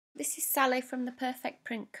this is Sally from the Perfect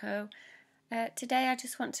Print Co. Today I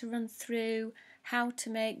just want to run through how to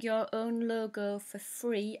make your own logo for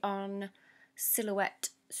free on Silhouette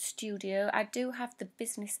Studio. I do have the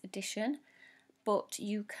business edition, but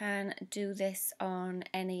you can do this on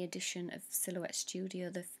any edition of Silhouette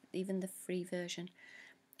Studio, even the free version.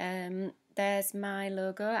 There's my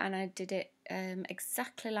logo and I did it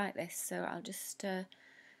exactly like this, so I'll just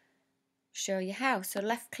show you how. So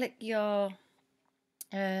left click your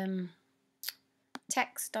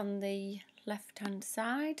text on the left hand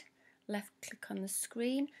side, left click on the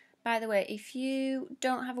screen. By the way, if you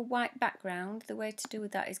don't have a white background, the way to do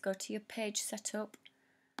that is go to your page setup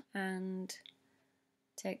and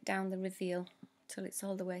take down the reveal till it's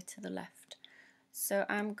all the way to the left. So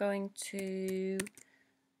I'm going to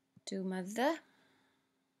do my the,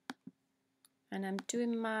 and I'm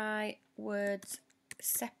doing my words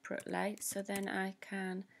separately so then I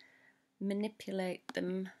can manipulate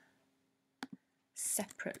them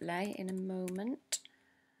separately in a moment.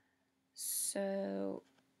 So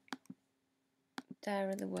there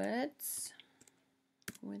are the words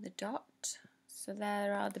with a dot. So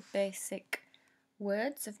there are the basic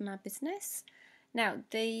words of my business. Now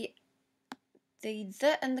the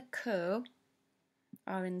and the co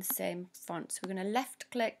are in the same font. So we're going to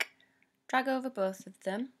left click, drag over both of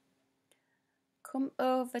them, come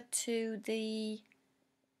over to the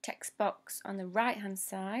text box on the right hand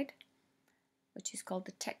side, which is called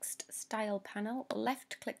the text style panel.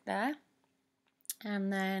 Left click there,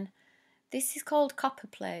 and then this is called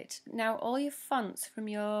Copperplate. Now all your fonts from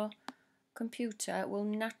your computer will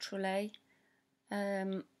naturally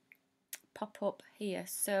pop up here.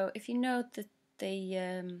 So if you know the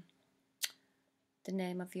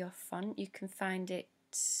name of your font, you can find it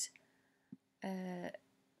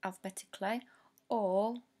alphabetically,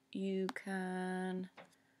 or you can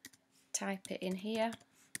type it in here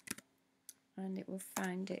and it will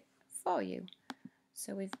find it for you.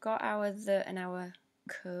 So we've got our the and our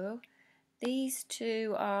co. These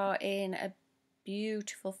two are in a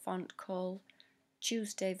beautiful font called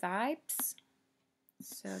Tuesday Vibes.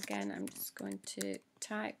 So again, I'm just going to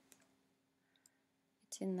type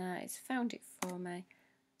it in there. It's found it for me.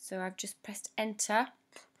 So I've just pressed enter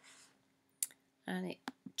and it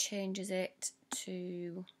changes it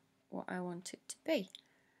to what I want it to be.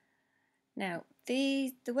 Now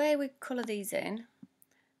the way we colour these in,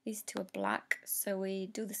 these two are black, so we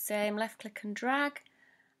do the same, left click and drag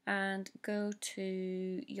and go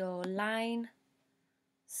to your line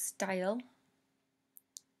style.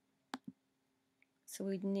 So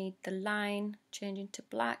we need the line changing to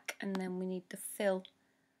black, and then we need the fill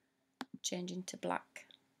changing to black.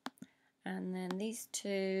 And then these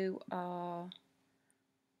two are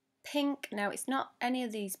pink. Now it's not any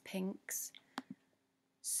of these pinks.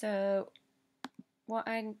 So what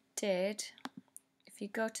I did, if you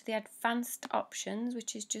go to the advanced options,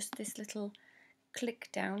 which is just this little click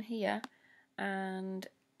down here, and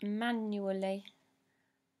manually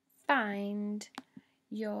find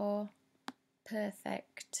your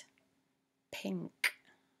perfect pink,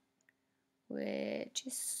 which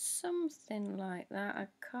is something like that. I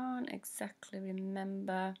can't exactly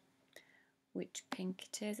remember which pink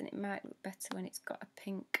it is, and it might look better when it's got a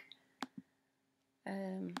pink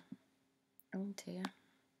oh dear,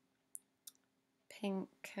 pink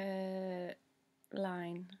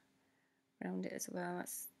line around it as well.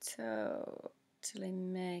 That's totally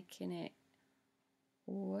making it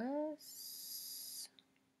worse.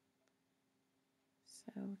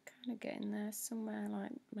 So we're kind of getting there somewhere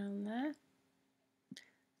like around there.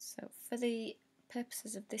 So for the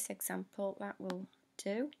purposes of this example, that will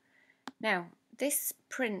do. Now this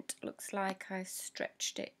print looks like I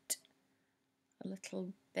stretched it a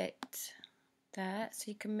little bit there, so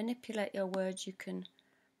you can manipulate your words. You can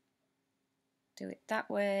do it that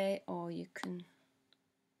way, or you can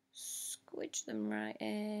squidge them right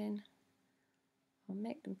in or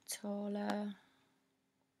make them taller.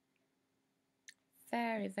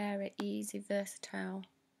 Very, very easy, versatile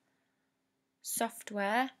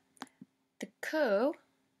software. The co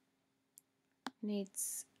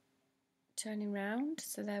needs turning round,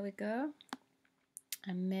 so there we go.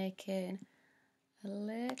 I'm making a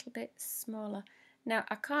little bit smaller. Now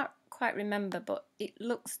I can't quite remember, but it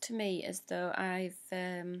looks to me as though I've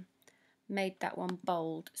made that one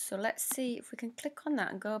bold. So let's see if we can click on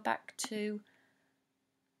that and go back to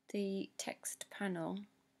the text panel.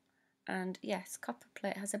 And yes,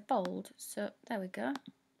 Copperplate has a bold, so there we go.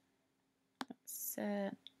 That's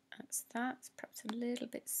that. It's perhaps a little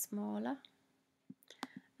bit smaller.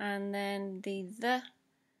 And then the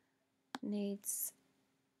needs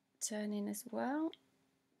turning as well.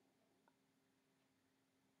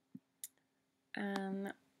 and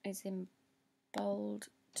that is in bold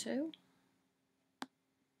too,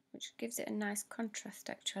 which gives it a nice contrast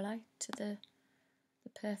actually to the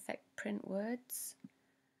perfect print words.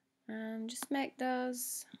 And just make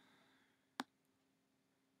those.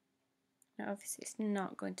 Now obviously it's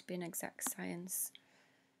not going to be an exact science.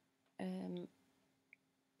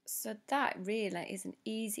 So that really is an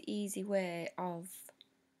easy way of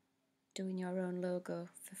doing your own logo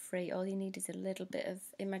for free. All you need is a little bit of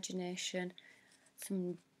imagination,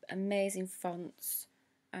 some amazing fonts,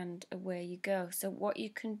 and away you go. So what you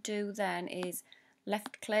can do then is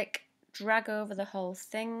left click, drag over the whole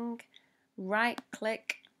thing, right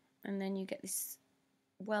click, and then you get this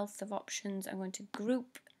wealth of options. I'm going to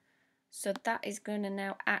group, so that is going to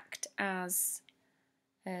now act as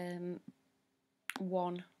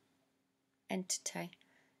one entity.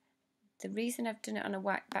 The reason I've done it on a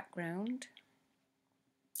white background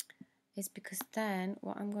is because then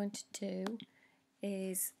what I'm going to do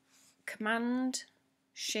is Command,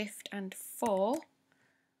 Shift and 4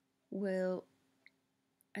 will,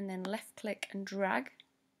 and then left click and drag,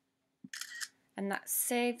 and that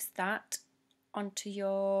saves that onto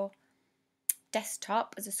your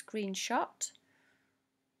desktop as a screenshot.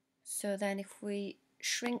 So then if we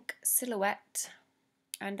shrink Silhouette,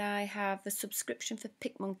 and I have a subscription for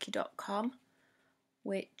PicMonkey.com,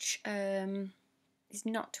 which is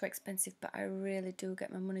not too expensive, but I really do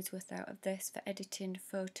get my money's worth out of this for editing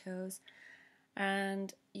photos.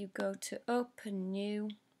 And you go to Open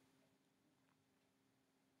New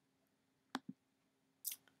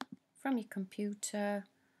from your computer,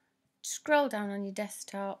 scroll down on your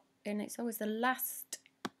desktop, and it's always the last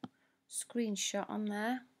screenshot on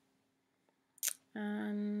there.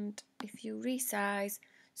 And if you resize,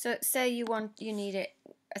 so say you need it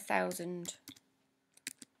 1,000,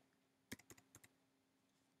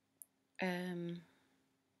 and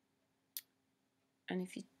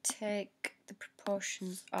if you take the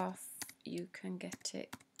proportions off, you can get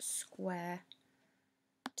it square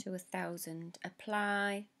to 1,000.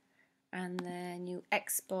 Apply, and then you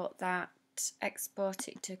export that, export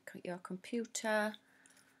it to your computer,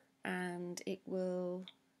 and it will,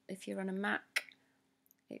 if you're on a Mac,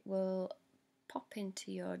 it will pop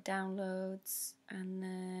into your downloads and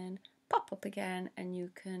then pop up again, and you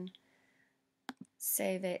can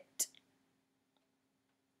save it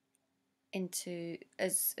into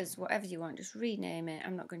as whatever you want. Just rename it.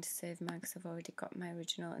 I'm not going to save mine because I've already got my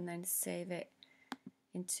original, and then save it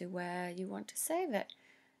into where you want to save it.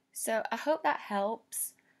 So I hope that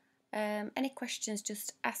helps. Any questions,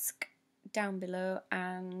 just ask down below,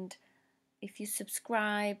 and if you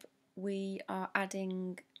subscribe, we are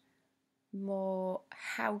adding more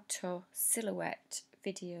how-to silhouette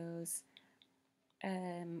videos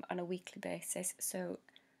on a weekly basis. So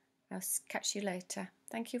I'll catch you later.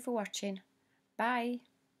 Thank you for watching. Bye.